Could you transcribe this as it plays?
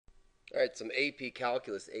All right, some AP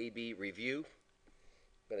Calculus AB review.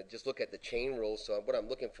 I'm going to just look at the chain rule. So what I'm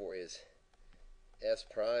looking for is S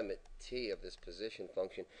prime at t of this position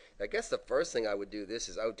function. I guess the first thing I would do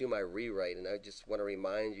is I would do my rewrite, and I just want to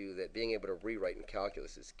remind you that being able to rewrite in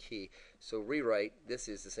calculus is key. So rewrite, this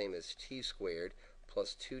is the same as t squared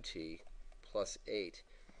plus 2t plus 8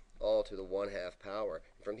 all to the 1/2 power.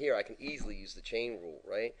 From here I can easily use the chain rule,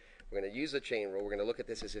 right? We're going to use the chain rule. We're going to look at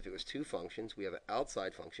this as if it was two functions. We have an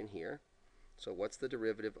outside function here. So what's the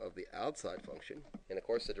derivative of the outside function? And of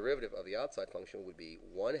course the derivative of the outside function would be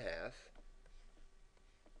 1/2,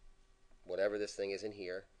 whatever this thing is in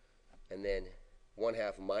here, and then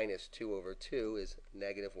 1/2 minus 2 over 2 is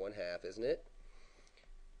negative 1/2, isn't it?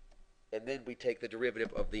 And then we take the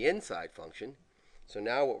derivative of the inside function. So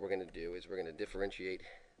now what we're going to do is we're going to differentiate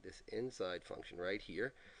this inside function right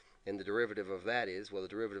here. And the derivative of that is, well, the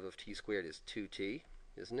derivative of t squared is 2t,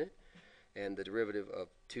 isn't it? And the derivative of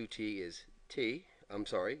 2t is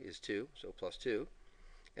is 2, so plus 2.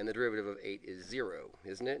 And the derivative of 8 is 0,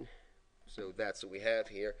 isn't it? So that's what we have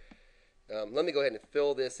here. Let me go ahead and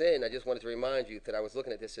fill this in. I just wanted to remind you that I was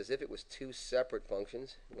looking at this as if it was two separate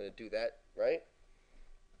functions. I'm going to do that, right?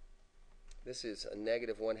 This is a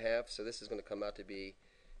negative 1/2, so this is going to come out to be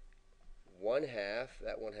 1/2.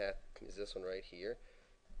 That 1/2 is this one right here.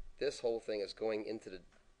 This whole thing is going into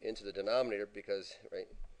the denominator because, right,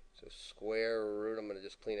 so square root, I'm going to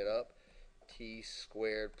just clean it up, t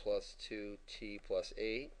squared plus 2t plus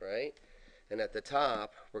 8, right? And at the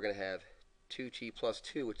top, we're going to have 2t plus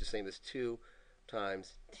 2, which is the same as 2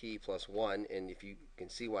 times t plus 1. And if you can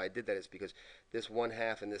see why I did that, it's because this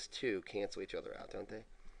 1/2 and this 2 cancel each other out, don't they?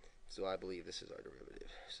 So I believe this is our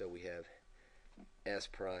derivative. So we have s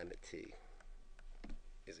prime at t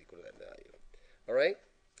is equal to that value. All right?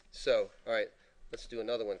 So, all right, let's do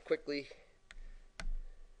another one quickly.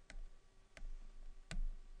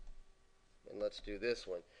 And let's do this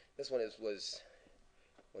one. This one was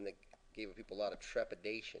one that gave people a lot of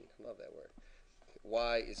trepidation. I love that word.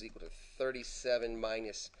 Y is equal to 37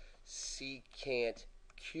 minus secant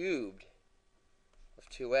cubed of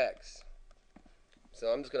 2x.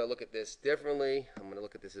 So I'm just going to look at this differently. I'm going to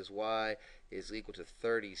look at this as y is equal to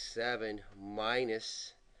 37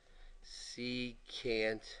 minus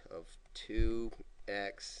secant of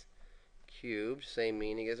 2x cubed. Same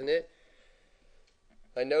meaning, isn't it?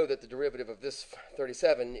 I know that the derivative of this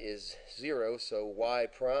 37 is 0, so y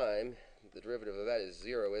prime, the derivative of that is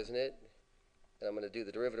 0, isn't it? And I'm going to do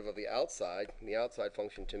the derivative of the outside. And the outside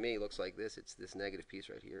function to me looks like this. It's this negative piece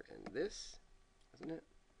right here and this, isn't it?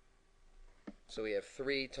 So we have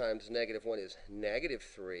 3 times negative 1 is negative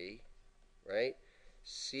 3, right?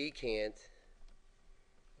 Secant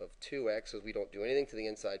of 2x, so we don't do anything to the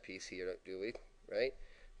inside piece here, do we? Right?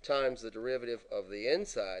 Times the derivative of the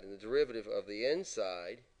inside, and the derivative of the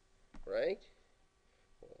inside, right?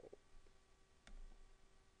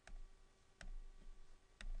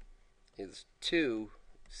 Is 2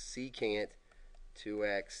 secant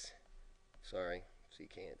 2x,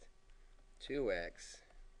 secant 2x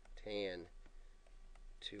tan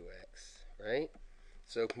 2x, right?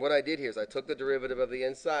 So what I did here is I took the derivative of the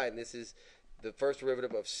inside, and this is the first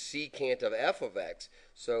derivative of secant of f of x.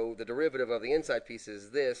 So the derivative of the inside piece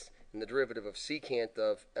is this, and the derivative of secant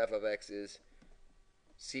of f of x is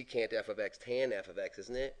secant f of x tan f of x,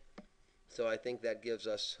 isn't it? So I think that gives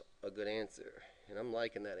us a good answer, and I'm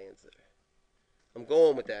liking that answer. I'm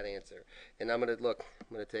going with that answer. And I'm going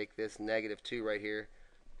to take this negative 2 right here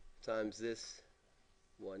times this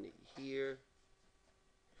 1 here.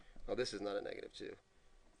 Oh, this is not a negative 2.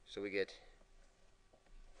 So we get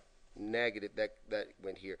negative, that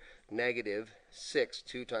went here, negative 6.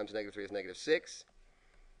 2 times negative 3 is negative 6.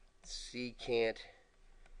 Secant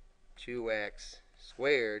 2x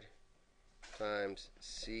squared times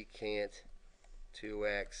secant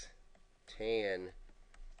 2x tan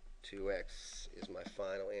 2x is my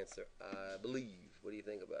final answer, I believe. What do you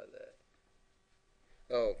think about that?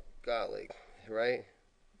 Oh, golly, right?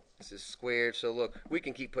 This is squared, so look, we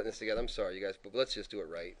can keep putting this together. I'm sorry, you guys, but let's just do it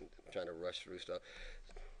right. I'm trying to rush through stuff.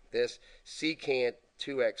 This secant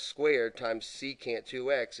 2x squared times secant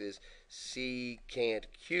 2x is secant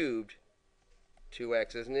cubed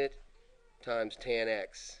 2x, isn't it? Times tan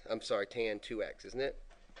x. I'm sorry, tan 2x, isn't it?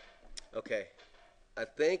 Okay. I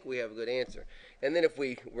think we have a good answer. And then if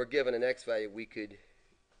we were given an x value, we could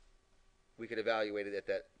evaluate it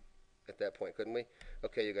at that point, couldn't we?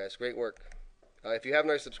 Okay, you guys, great work. If you haven't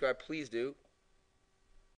already subscribed, please do.